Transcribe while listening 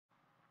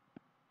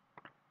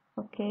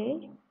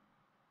Okay,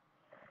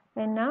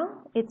 and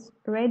now it's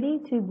ready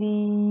to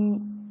be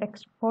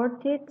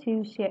exported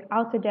to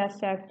Autodesk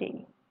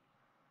CFD.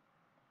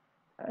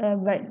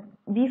 But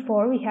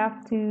before, we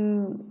have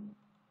to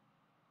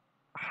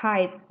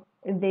hide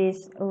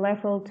this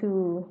level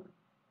 2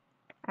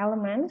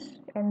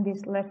 elements and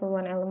this level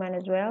 1 element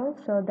as well,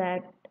 so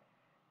that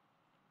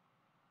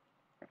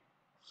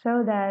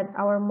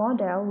our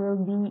model will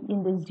be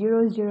in the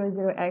 0, 0,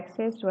 0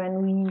 axis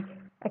when we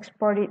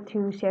export it to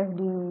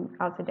CFD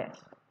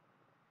Autodesk.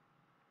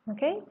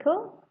 Okay,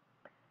 cool.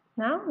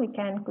 Now we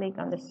can click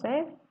on the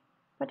Save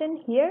button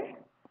here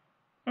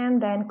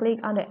and then click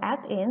on the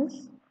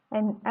Add-ins.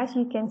 And as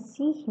you can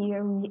see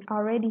here, we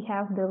already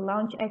have the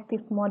Launch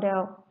Active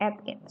Model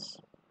add-ins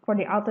for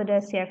the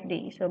Autodesk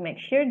CFD. So make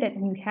sure that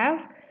you have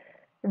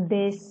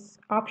this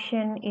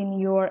option in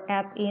your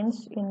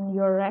add-ins in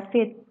your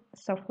Revit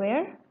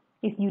software.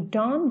 If you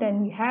don't,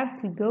 then you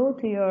have to go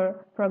to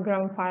your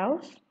program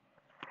files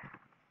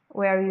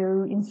where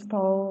you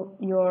install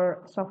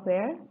your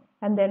software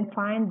and then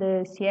find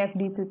the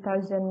CFD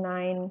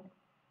 2009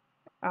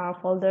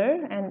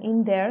 folder, and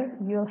in there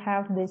you'll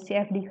have the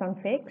CFD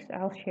configs.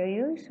 I'll show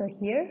you. So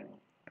here,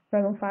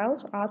 program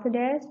files,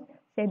 Autodesk,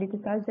 CFD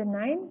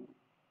 2009,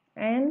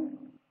 and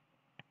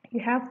you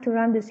have to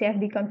run the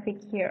CFD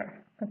config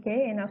here.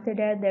 Okay, and after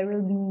that there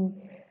will be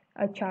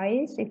a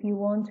choice if you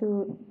want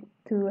to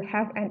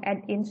have an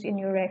add-ins in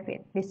your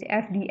Revit, the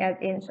CFD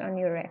add-ins on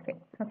your Revit.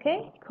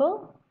 Okay,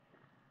 cool.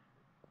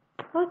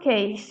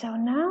 Okay, so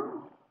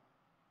now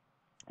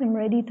I'm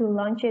ready to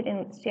launch it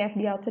in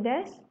CFD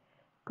Autodesk.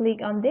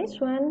 Click on this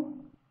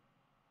one,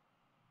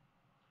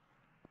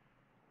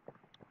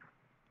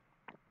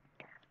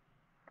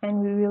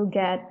 and we will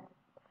get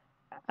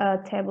a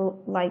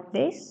table like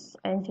this,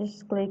 and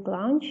just click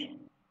launch.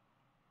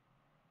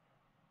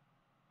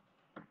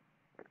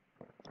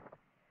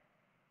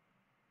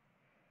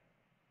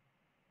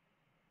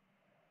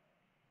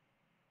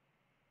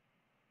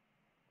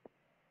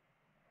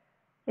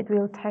 It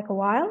will take a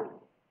while.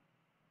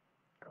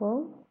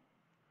 Cool.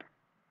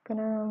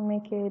 Gonna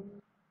make it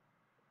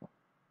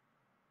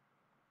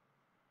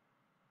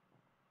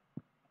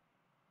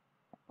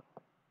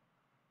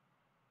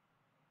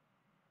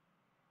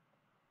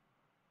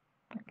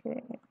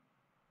okay.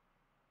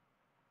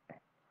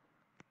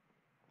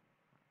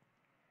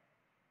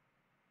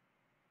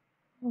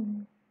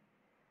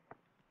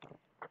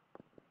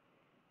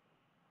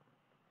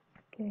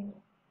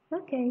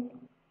 Okay.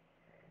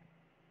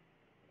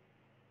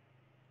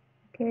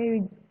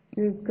 Okay,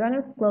 we're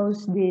gonna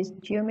close this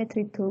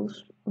geometry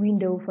tools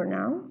window for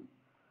now.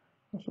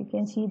 As you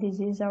can see, this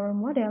is our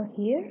model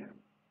here.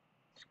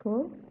 It's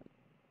cool.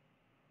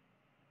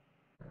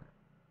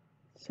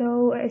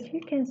 So as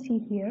you can see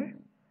here,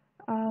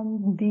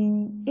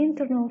 the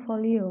internal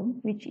volume,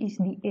 which is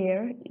the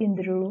air in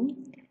the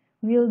room,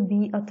 will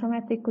be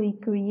automatically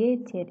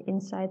created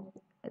inside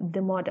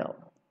the model.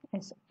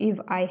 As if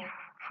I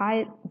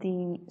hide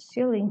the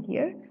ceiling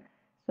here,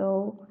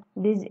 so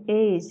this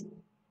is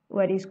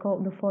what is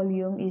called the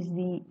volume, is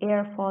the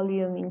air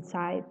volume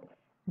inside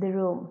the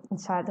room,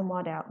 inside the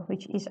model,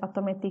 which is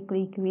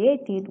automatically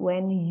created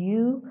when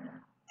you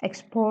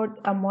export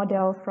a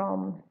model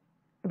from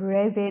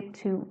Revit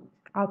to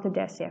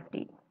Autodesk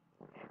CFD.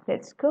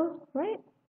 That's cool, right?